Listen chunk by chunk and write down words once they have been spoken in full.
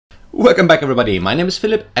Welcome back everybody, my name is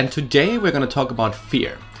Philip and today we're going to talk about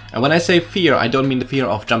fear. And when I say fear, I don't mean the fear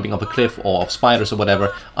of jumping off a cliff or of spiders or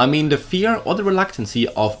whatever. I mean the fear or the reluctancy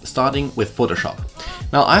of starting with Photoshop.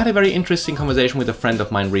 Now, I had a very interesting conversation with a friend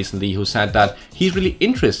of mine recently who said that he's really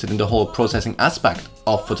interested in the whole processing aspect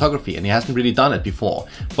of photography and he hasn't really done it before.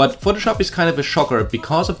 But Photoshop is kind of a shocker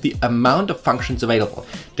because of the amount of functions available.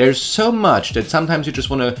 There's so much that sometimes you just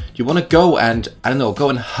want to go and, I don't know, go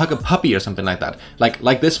and hug a puppy or something like that.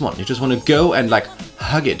 Like this one, you just want to go and like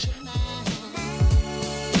hug it.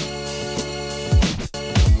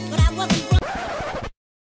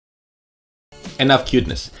 Enough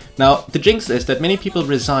cuteness. Now, the jinx is that many people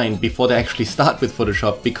resign before they actually start with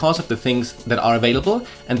Photoshop because of the things that are available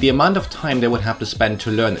and the amount of time they would have to spend to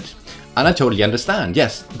learn it. And I totally understand.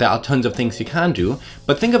 Yes, there are tons of things you can do,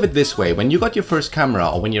 but think of it this way. When you got your first camera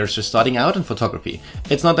or when you're just starting out in photography,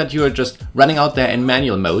 it's not that you're just running out there in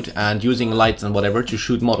manual mode and using lights and whatever to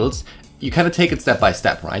shoot models. You kind of take it step by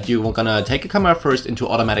step, right? You're gonna take a camera first into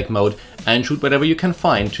automatic mode and shoot whatever you can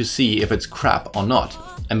find to see if it's crap or not.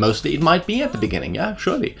 And mostly it might be at the beginning, yeah,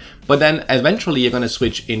 surely. But then eventually you're going to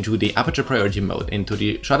switch into the aperture priority mode, into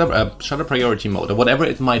the shutter priority mode, or whatever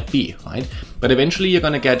it might be, right? But eventually you're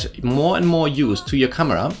going to get more and more used to your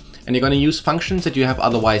camera and you're going to use functions that you have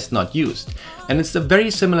otherwise not used. And it's a very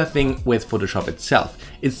similar thing with Photoshop itself.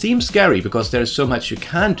 It seems scary because there's so much you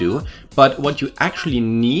can do, but what you actually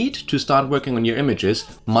need to start working on your images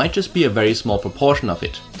might just be a very small proportion of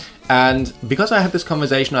it. And because I had this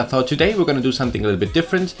conversation, I thought today we're going to do something a little bit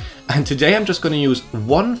different. And today I'm just going to use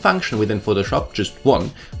one function within Photoshop, just one,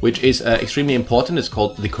 which is extremely important. It's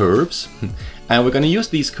called the curves. And we're going to use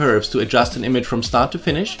these curves to adjust an image from start to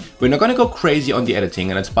finish. We're not going to go crazy on the editing,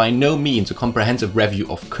 and it's by no means a comprehensive review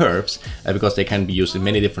of curves because they can be used in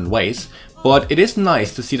many different ways. But it is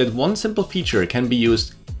nice to see that one simple feature can be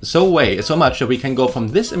used so much that we can go from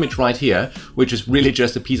this image right here, which is really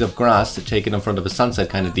just a piece of grass taken in front of a sunset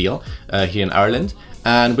kind of deal here in Ireland,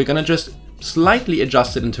 and we're gonna just slightly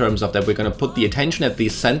adjust it in terms of that we're going to put the attention at the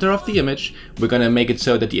center of the image. We're going to make it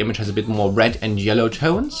so that the image has a bit more red and yellow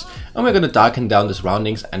tones, and we're going to darken down the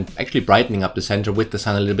surroundings and actually brightening up the center with the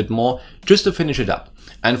sun a little bit more just to finish it up.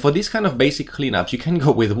 And for these kind of basic cleanups, you can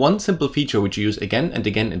go with one simple feature which you use again and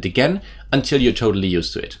again and again until you're totally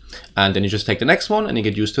used to it. And then you just take the next one and you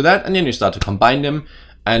get used to that, and then you start to combine them.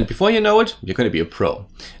 And before you know it, you're going to be a pro.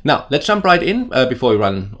 Now, let's jump right in, before we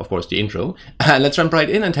run, of course, the intro. Let's jump right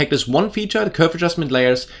in and take this one feature, the curve adjustment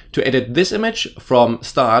layers, to edit this image from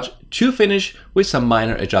start to finish with some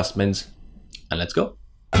minor adjustments. And let's go.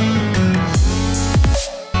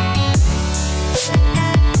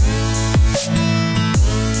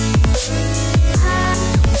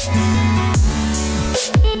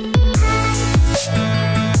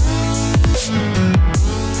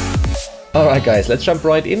 Alright guys, let's jump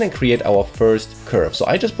right in and create our first curve. So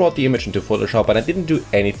I just brought the image into Photoshop and I didn't do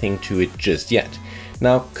anything to it just yet.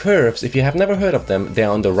 Now curves, if you have never heard of them, they're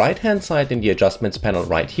on the right hand side in the adjustments panel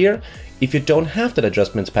right here. If you don't have that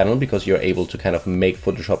adjustments panel because you're able to kind of make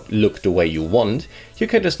Photoshop look the way you want, you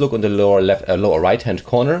can just look on the lower right hand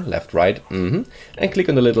corner, left, right, and click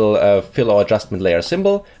on the little fill or adjustment layer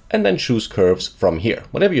symbol and then choose curves from here,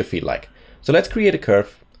 whatever you feel like. So let's create a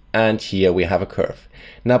curve. And here we have a curve.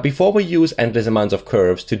 Now, before we use endless amounts of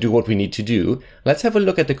curves to do what we need to do, let's have a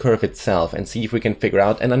look at the curve itself and see if we can figure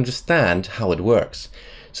out and understand how it works.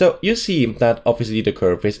 So you see that obviously the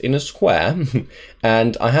curve is in a square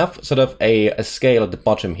and I have sort of a scale at the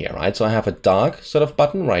bottom here, right? So I have a dark sort of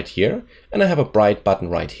button right here and I have a bright button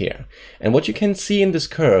right here. And what you can see in this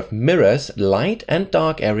curve mirrors light and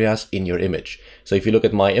dark areas in your image. So if you look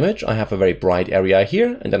at my image, I have a very bright area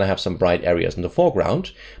here and then I have some bright areas in the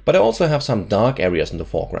foreground, but I also have some dark areas in the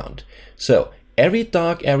foreground. So every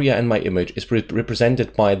dark area in my image is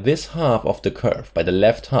represented by this half of the curve, by the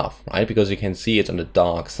left half, right? Because you can see it's on the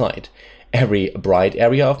dark side. Every bright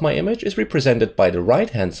area of my image is represented by the right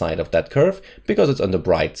hand side of that curve because it's on the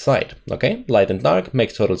bright side, okay? Light and dark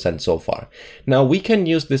makes total sense so far. Now we can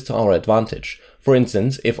use this to our advantage. For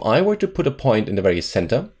instance, if I were to put a point in the very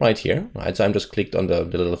center right here, right? So I'm just clicked on the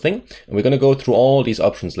little thing and we're going to go through all these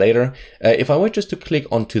options later. If I were just to click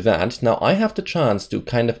onto that, now I have the chance to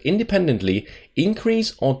kind of independently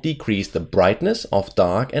increase or decrease the brightness of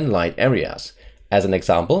dark and light areas. As an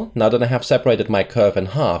example, now that I have separated my curve in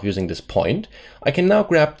half using this point, I can now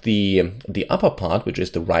grab the upper part, which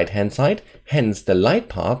is the right hand side, hence the light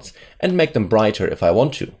parts, and make them brighter if I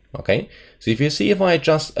want to, okay? So if you see, if I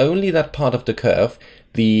adjust only that part of the curve,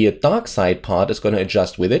 the dark side part is going to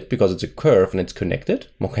adjust with it because it's a curve and it's connected,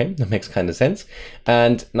 okay? That makes kind of sense.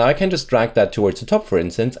 And now I can just drag that towards the top, for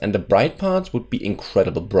instance, and the bright parts would be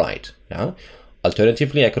incredibly bright, yeah?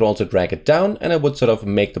 Alternatively, I could also drag it down and I would sort of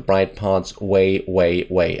make the bright parts way, way,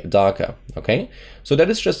 way darker, okay? So that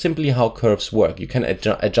is just simply how curves work. You can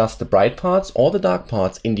adjust the bright parts or the dark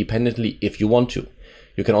parts independently if you want to.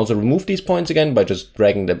 You can also remove these points again by just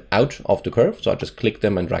dragging them out of the curve. So I just click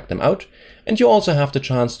them and drag them out. And you also have the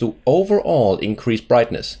chance to overall increase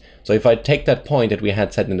brightness. So if I take that point that we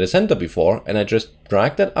had set in the center before and I just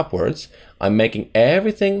drag that upwards, I'm making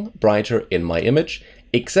everything brighter in my image,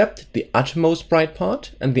 except the utmost bright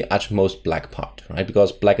part and the utmost black part, right?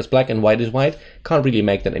 Because black is black and white is white, can't really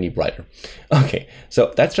make that any brighter. Okay,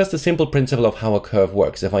 so that's just a simple principle of how a curve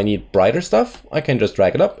works. If I need brighter stuff, I can just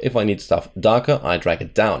drag it up. If I need stuff darker, I drag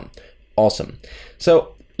it down. Awesome.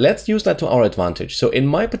 So let's use that to our advantage. So in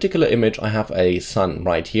my particular image, I have a sun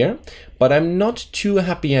right here, but I'm not too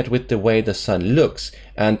happy yet with the way the sun looks.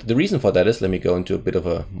 And the reason for that is, let me go into a bit of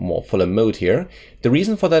a more fuller mode here. The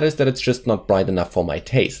reason for that is that it's just not bright enough for my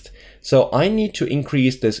taste. So I need to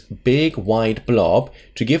increase this big white blob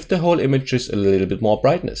to give the whole image just a little bit more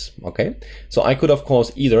brightness, okay? So I could of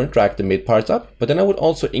course either drag the mid parts up, but then I would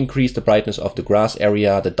also increase the brightness of the grass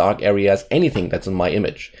area, the dark areas, anything that's in my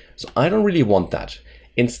image. So I don't really want that.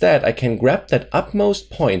 Instead, I can grab that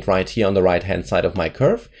upmost point right here on the right hand side of my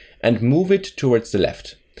curve and move it towards the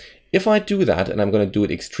left. If I do that, and I'm going to do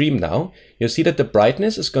it extreme now, you'll see that the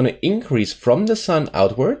brightness is going to increase from the sun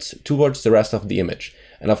outwards towards the rest of the image.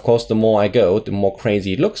 And of course, the more I go, the more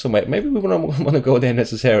crazy it looks. So maybe we don't want to go there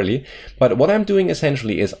necessarily. But what I'm doing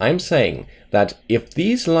essentially is I'm saying that if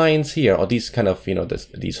these lines here, or these kind of,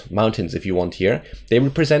 these mountains, if you want here, they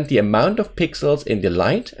represent the amount of pixels in the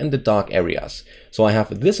light and the dark areas. So I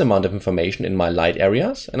have this amount of information in my light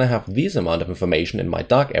areas, and I have this amount of information in my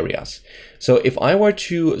dark areas. So if I were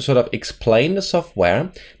to sort of explain the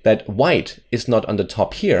software that white is not on the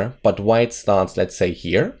top here, but white starts, let's say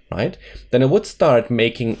here, right? Then I would start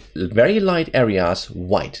making very light areas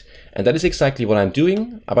white. And that is exactly what I'm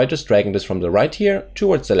doing by just dragging this from the right here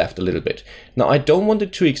towards the left a little bit. Now I don't want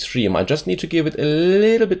it too extreme. I just need to give it a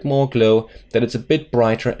little bit more glow, that it's a bit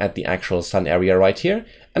brighter at the actual sun area right here.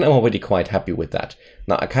 And I'm already quite happy with that.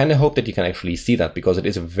 Now I kind of hope that you can actually see that, because it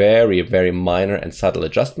is a very, very minor and subtle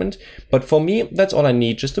adjustment. But for me, that's all I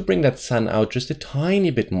need just to bring that sun out just a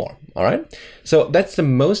tiny bit more. All right. So that's the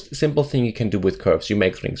most simple thing you can do with curves. You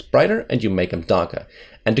make things brighter and you make them darker.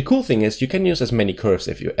 And the cool thing is you can use as many curves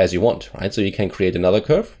as you want, right? So you can create another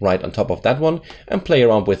curve right on top of that one and play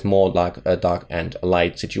around with more dark and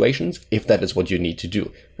light situations if that is what you need to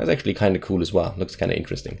do. That's actually kind of cool as well. Looks kind of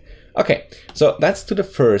interesting. Okay, so that's to the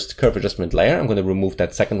first curve adjustment layer. I'm going to remove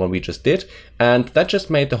that second one we just did. And that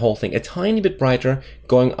just made the whole thing a tiny bit brighter,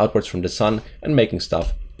 going outwards from the sun and making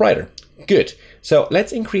stuff brighter. Good. So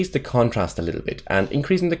let's increase the contrast a little bit. And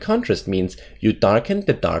increasing the contrast means you darken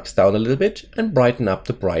the darks down a little bit and brighten up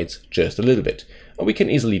the brights just a little bit. We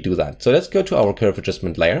can easily do that. So let's go to our curve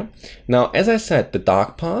adjustment layer. Now, as I said, the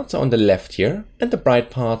dark parts are on the left here and the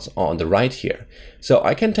bright parts are on the right here. So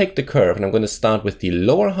I can take the curve and I'm going to start with the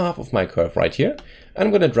lower half of my curve right here. And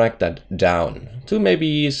I'm going to drag that down to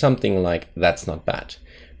maybe something like that's not bad.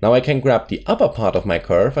 Now I can grab the upper part of my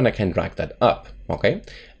curve and I can drag that up, okay?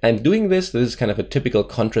 And doing this is kind of a typical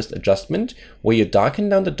contrast adjustment where you darken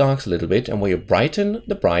down the darks a little bit and where you brighten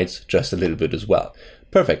the brights just a little bit as well.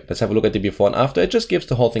 Perfect. Let's have a look at the before and after. It just gives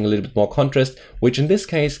the whole thing a little bit more contrast, which in this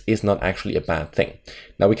case is not actually a bad thing.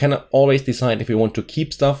 Now we can always decide if we want to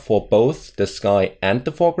keep stuff for both the sky and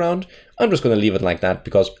the foreground. I'm just going to leave it like that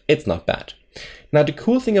because it's not bad. Now the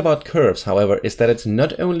cool thing about curves, however, is that it's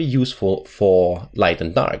not only useful for light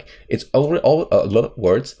and dark, it's a lot of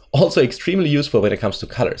words, also extremely useful when it comes to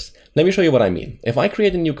colors. Let me show you what I mean. If I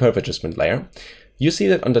create a new curve adjustment layer, you see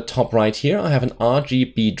that on the top right here, I have an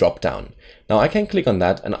RGB dropdown. Now I can click on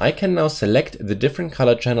that and I can now select the different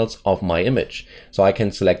color channels of my image. So I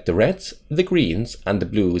can select the reds, the greens and the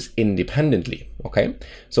blues independently. Okay.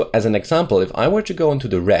 So as an example, if I were to go into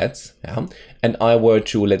the reds, and I were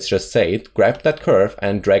to, let's just say, grab that curve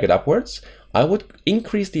and drag it upwards, I would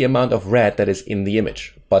increase the amount of red that is in the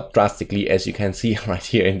image, but drastically, as you can see right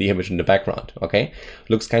here in the image in the background, okay?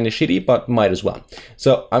 Looks kind of shitty, but might as well.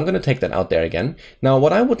 So I'm going to take that out there again. Now,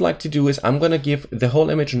 what I would like to do is I'm going to give the whole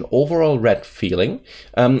image an overall red feeling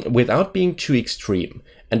without being too extreme.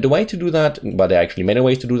 And the way to do that, well, there are actually many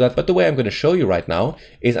ways to do that, but the way I'm going to show you right now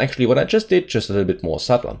is actually what I just did, just a little bit more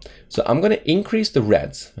subtle. So I'm going to increase the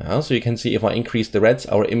reds. So you can see if I increase the reds,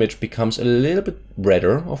 our image becomes a little bit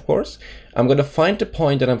redder, of course. I'm going to find the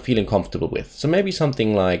point that I'm feeling comfortable with. So maybe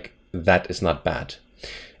something like that is not bad.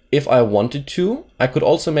 If I wanted to, I could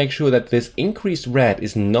also make sure that this increased red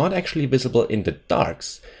is not actually visible in the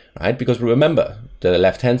darks. right? Because remember, the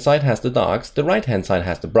left-hand side has the darks, the right-hand side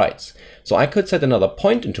has the brights. So I could set another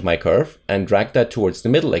point into my curve and drag that towards the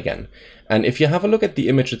middle again. And if you have a look at the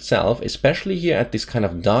image itself, especially here at this kind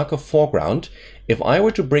of darker foreground, if I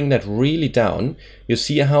were to bring that really down, you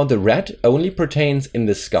see how the red only pertains in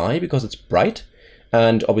the sky because it's bright.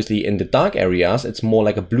 And obviously in the dark areas, it's more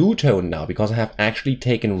like a blue tone now because I have actually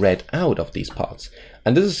taken red out of these parts.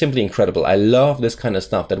 And this is simply incredible. I love this kind of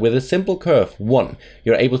stuff, that with a simple curve,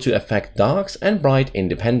 you're able to affect darks and bright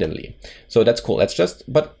independently. So that's cool.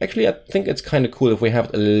 But actually I think it's kind of cool if we have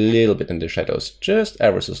it a little bit in the shadows, just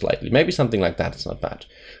ever so slightly. Maybe something like that is not bad.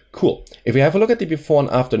 Cool. If we have a look at the before and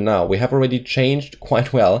after now, we have already changed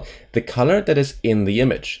quite well the color that is in the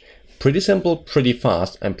image. Pretty simple, pretty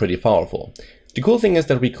fast, and pretty powerful. The cool thing is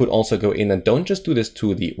that we could also go in and don't just do this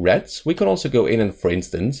to the reds. We could also go in and, for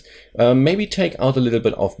instance, maybe take out a little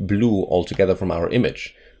bit of blue altogether from our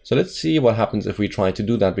image. So let's see what happens if we try to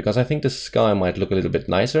do that, because I think the sky might look a little bit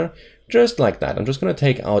nicer. Just like that. I'm just going to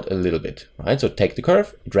take out a little bit, right? So take the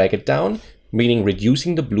curve, drag it down, meaning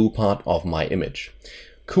reducing the blue part of my image.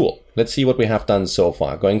 Cool. Let's see what we have done so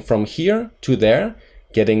far. Going from here to there.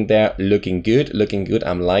 Getting there, looking good, looking good.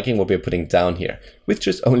 I'm liking what we're putting down here with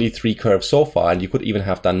just only 3 curves so far, and you could even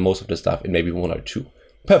have done most of the stuff in maybe 1 or 2.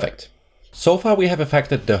 Perfect. So far we have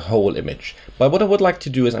affected the whole image, but what I would like to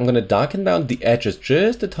do is I'm going to darken down the edges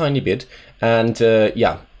just a tiny bit, and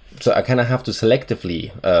yeah, so I kind of have to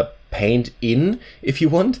selectively paint in, if you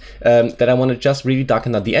want, that I want to just really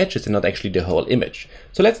darken out the edges and not actually the whole image.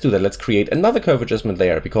 So let's do that. Let's create another curve adjustment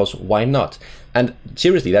layer, because why not? And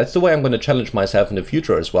seriously, that's the way I'm going to challenge myself in the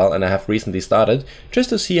future as well, and I have recently started, just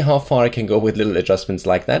to see how far I can go with little adjustments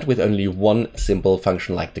like that with only one simple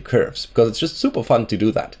function like the curves, because it's just super fun to do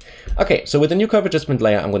that. Okay, so with the new curve adjustment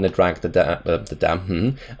layer, I'm going to drag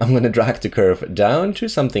I'm going to drag the curve down to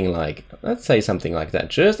something like, let's say something like that,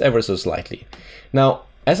 just ever so slightly. Now,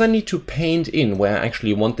 as I need to paint in where I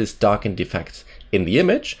actually want this darkened effect in the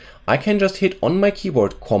image, I can just hit on my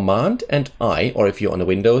keyboard Command and I, or if you're on the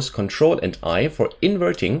Windows, Control and I for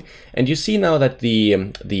inverting, and you see now that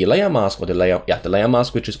the layer mask, or the layer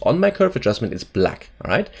mask which is on my curve adjustment is black,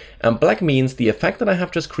 all right? And black means the effect that I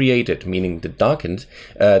have just created, meaning the darkened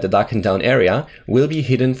down area, will be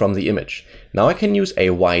hidden from the image. Now I can use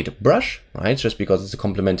a white brush, right, just because it's a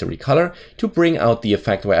complementary color, to bring out the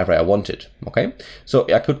effect wherever I want it, okay? So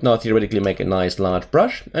I could now theoretically make a nice large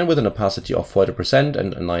brush, and with an opacity of 40%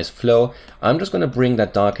 and a nice flow, I'm just going to bring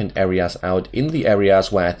that darkened areas out in the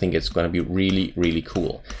areas where I think it's going to be really, really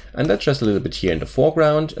cool. And that's just a little bit here in the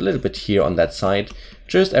foreground, a little bit here on that side,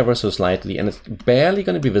 just ever so slightly, and it's barely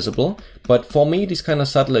going to be visible. But for me, these kind of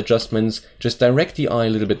subtle adjustments just direct the eye a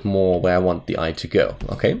little bit more where I want the eye to go,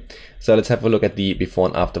 okay? So let's have a look at the before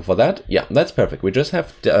and after for that. Yeah, that's perfect. We just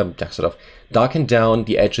have sort of darkened down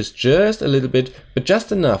the edges just a little bit, but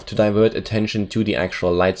just enough to divert attention to the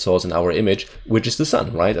actual light source in our image, which is the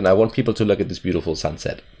sun, right? And I want people to look at this beautiful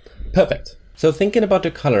sunset. Perfect. So thinking about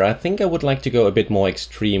the color, I think I would like to go a bit more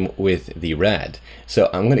extreme with the red. So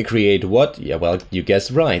I'm going to create what? Yeah, well, you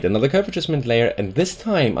guessed right, another curve adjustment layer, and this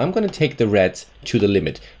time I'm going to take the reds to the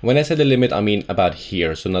limit. When I say the limit, I mean about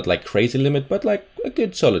here, so not like crazy limit, but like a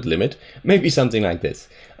good solid limit, maybe something like this.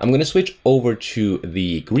 I'm going to switch over to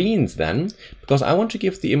the greens then, because I want to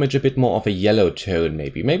give the image a bit more of a yellow tone,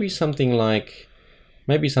 maybe something like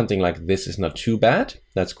this is not too bad.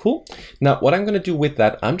 That's cool. Now, what I'm going to do with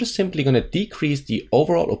that, I'm just simply going to decrease the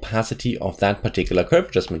overall opacity of that particular curve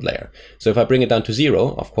adjustment layer. So if I bring it down to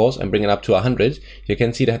 0, of course, and bring it up to 100, you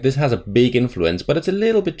can see that this has a big influence, but it's a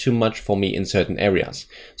little bit too much for me in certain areas.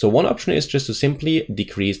 So one option is just to simply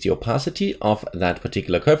decrease the opacity of that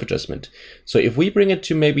particular curve adjustment. So if we bring it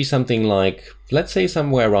to maybe something like, let's say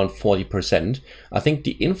somewhere around 40%, I think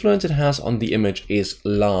the influence it has on the image is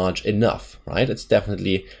large enough, right? It's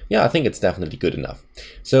definitely, yeah, I think it's definitely good enough.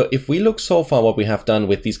 So if we look so far what we have done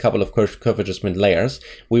with these couple of curve adjustment layers,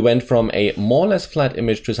 we went from a more or less flat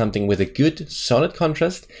image to something with a good solid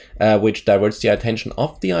contrast, which diverts the attention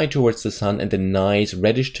of the eye towards the sun, and a nice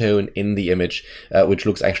reddish tone in the image, which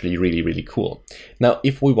looks actually really, really cool. Now,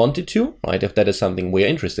 if we wanted to, right, if that is something we're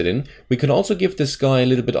interested in, we could also give the sky a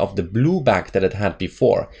little bit of the blue back that it had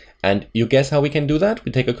before. And you guess how we can do that?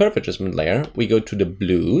 We take a curve adjustment layer, we go to the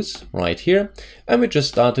blues right here, and we just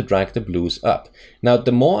start to drag the blues up. Now,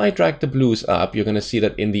 the more I drag the blues up, you're going to see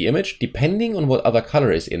that in the image, depending on what other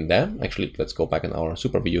color is in there, actually, let's go back in our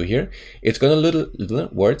super view here, it's going to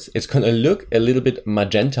it's going to look a little bit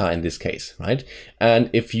magenta in this case, right? And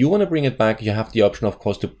if you want to bring it back, you have the option, of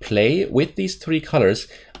course, to play with these three colors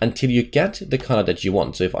until you get the color that you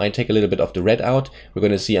want. So if I take a little bit of the red out, we're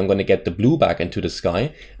going to see I'm going to get the blue back into the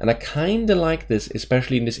sky. And I kind of like this,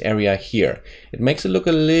 especially in this area here. It makes it look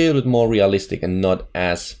a little bit more realistic and not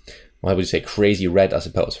as, what would you say, crazy red, I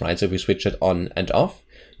suppose, right? So if we switch it on and off,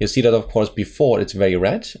 you see that, of course, before it's very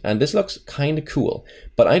red, and this looks kind of cool.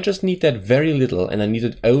 But I just need that very little, and I need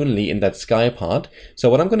it only in that sky part. So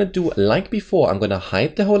what I'm going to do, like before, I'm going to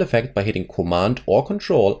hide the whole effect by hitting Command or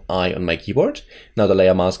Control I on my keyboard. Now the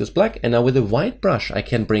layer mask is black, and now with a white brush, I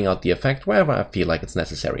can bring out the effect wherever I feel like it's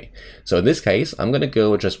necessary. So in this case, I'm going to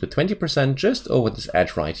go just with 20% just over this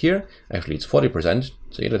edge right here. Actually, it's 40%.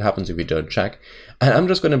 See, that happens if you don't check. And I'm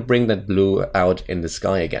just going to bring that blue out in the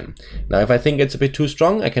sky again. Now, if I think it's a bit too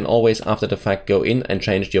strong, I can always, after the fact, go in and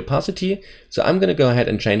change the opacity. So I'm going to go ahead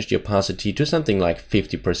and change the opacity to something like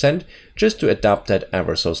 50%, just to adapt that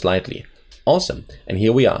ever so slightly. Awesome. And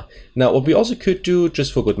here we are. Now, what we also could do,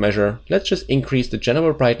 just for good measure, let's just increase the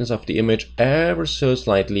general brightness of the image ever so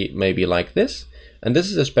slightly, maybe like this. And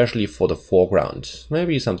this is especially for the foreground,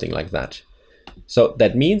 maybe something like that. So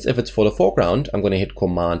that means if it's for the foreground, I'm going to hit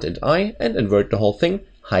Command and I and invert the whole thing,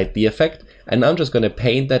 hide the effect, and I'm just going to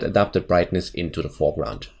paint that adapted brightness into the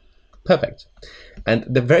foreground. Perfect. And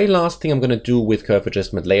the very last thing I'm going to do with curve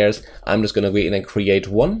adjustment layers, I'm just going to go in and create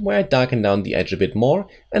one where I darken down the edge a bit more,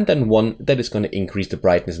 and then one that is going to increase the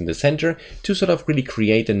brightness in the center to sort of really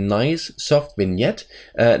create a nice soft vignette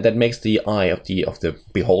that makes the eye of the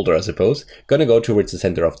beholder, I suppose, going to go towards the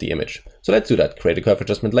center of the image. So let's do that. Create a curve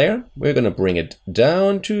adjustment layer. We're going to bring it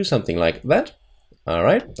down to something like that. All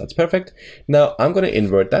right, that's perfect. Now I'm going to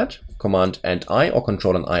invert that, Command and I or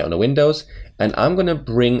Control and I on the Windows, and I'm going to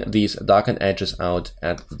bring these darkened edges out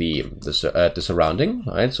at the surrounding.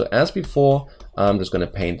 All right, so as before, I'm just going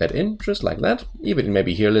to paint that in just like that, even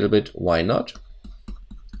maybe here a little bit. Why not?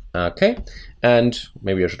 Okay, and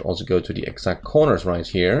maybe I should also go to the exact corners right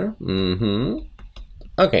here.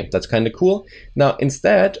 Okay, that's kind of cool. Now,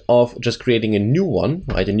 instead of just creating a new one,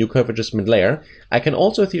 right, a new curve adjustment layer, I can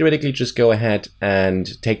also theoretically just go ahead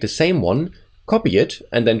and take the same one, copy it,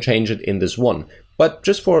 and then change it in this one. But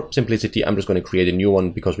just for simplicity, I'm just going to create a new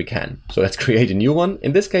one because we can. So let's create a new one.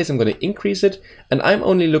 In this case, I'm going to increase it, and I'm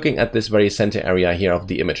only looking at this very center area here of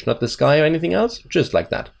the image, not the sky or anything else, just like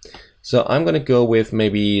that. So I'm going to go with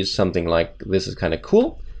maybe something like this is kind of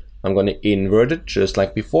cool. I'm going to invert it just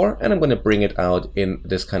like before, and I'm going to bring it out in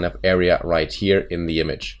this kind of area right here in the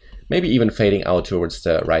image. Maybe even fading out towards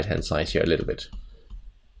the right-hand side here a little bit.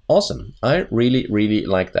 Awesome. I really, really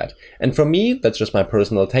like that. And for me, that's just my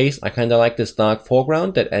personal taste. I kind of like this dark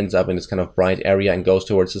foreground that ends up in this kind of bright area and goes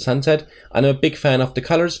towards the sunset. I'm a big fan of the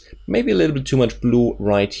colors, maybe a little bit too much blue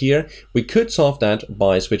right here. We could solve that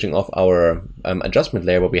by switching off our adjustment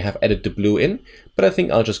layer where we have added the blue in, but I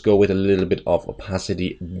think I'll just go with a little bit of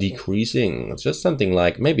opacity decreasing. It's just something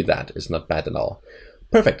like maybe that is not bad at all.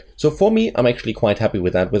 Perfect. So for me, I'm actually quite happy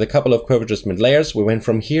with that. With a couple of curve adjustment layers, we went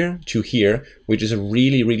from here to here, which is a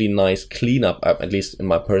really, really nice cleanup, at least in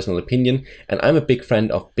my personal opinion. And I'm a big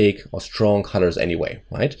fan of big or strong colors anyway,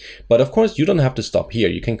 right? But of course, you don't have to stop here.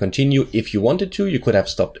 You can continue if you wanted to. You could have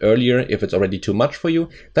stopped earlier if it's already too much for you.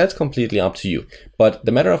 That's completely up to you. But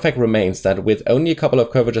the matter of fact remains that with only a couple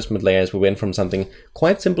of curve adjustment layers, we went from something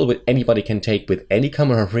quite simple which anybody can take with any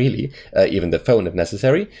camera really, even the phone if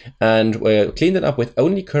necessary, and we cleaned it up with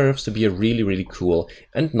only curves to be a really, really cool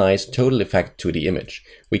and nice total effect to the image.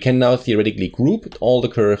 We can now theoretically group all the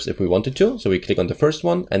curves if we wanted to. So we click on the first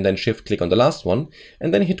one and then shift click on the last one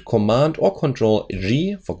and then hit Command or Control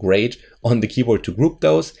G for great on the keyboard to group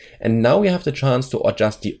those. And now we have the chance to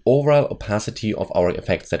adjust the overall opacity of our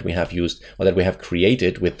effects that we have used or that we have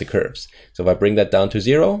created with the curves. So if I bring that down to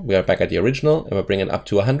 0, we are back at the original. If I bring it up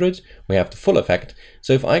to 100, we have the full effect.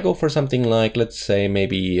 So if I go for something like, let's say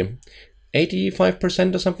maybe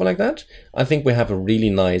 85% or something like that, I think we have a really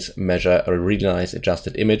nice measure, a really nice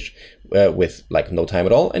adjusted image with like no time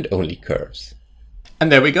at all and only curves. And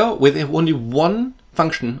there we go. With only one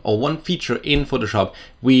function or one feature in Photoshop,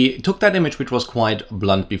 we took that image which was quite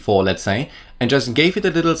blunt before, let's say, and just gave it a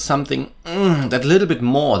little something, that little bit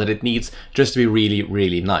more that it needs just to be really,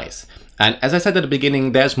 really nice. And as I said at the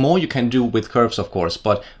beginning, there's more you can do with curves, of course,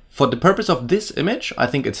 but for the purpose of this image, I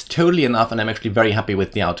think it's totally enough and I'm actually very happy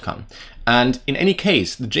with the outcome. And in any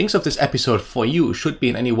case, the jinx of this episode for you should be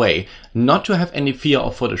in any way not to have any fear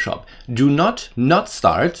of Photoshop. Do not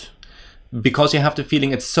start because you have the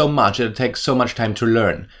feeling it's so much, it takes so much time to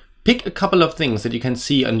learn. Pick a couple of things that you can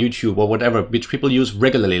see on YouTube or whatever, which people use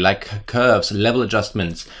regularly, like curves, level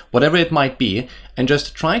adjustments, whatever it might be, and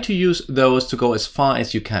just try to use those to go as far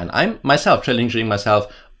as you can. I'm myself challenging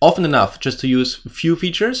myself often enough just to use few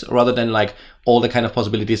features rather than like all the kind of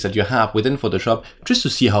possibilities that you have within Photoshop, just to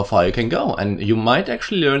see how far you can go. And you might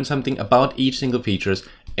actually learn something about each single features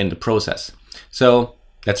in the process. So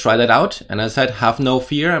let's try that out. And as I said, have no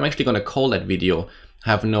fear. I'm actually going to call that video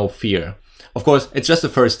Have No Fear. Of course, it's just the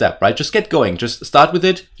first step, right? Just get going, just start with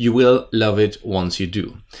it. You will love it once you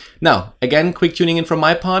do. Now, again, quick tuning in from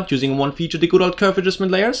my part using one feature, the good old curve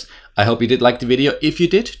adjustment layers. I hope you did like the video. If you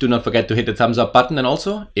did, do not forget to hit the thumbs up button. And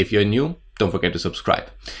also, if you're new, don't forget to subscribe.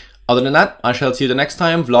 Other than that, I shall see you the next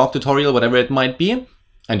time, vlog, tutorial, whatever it might be.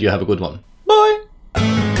 And you have a good one. Bye!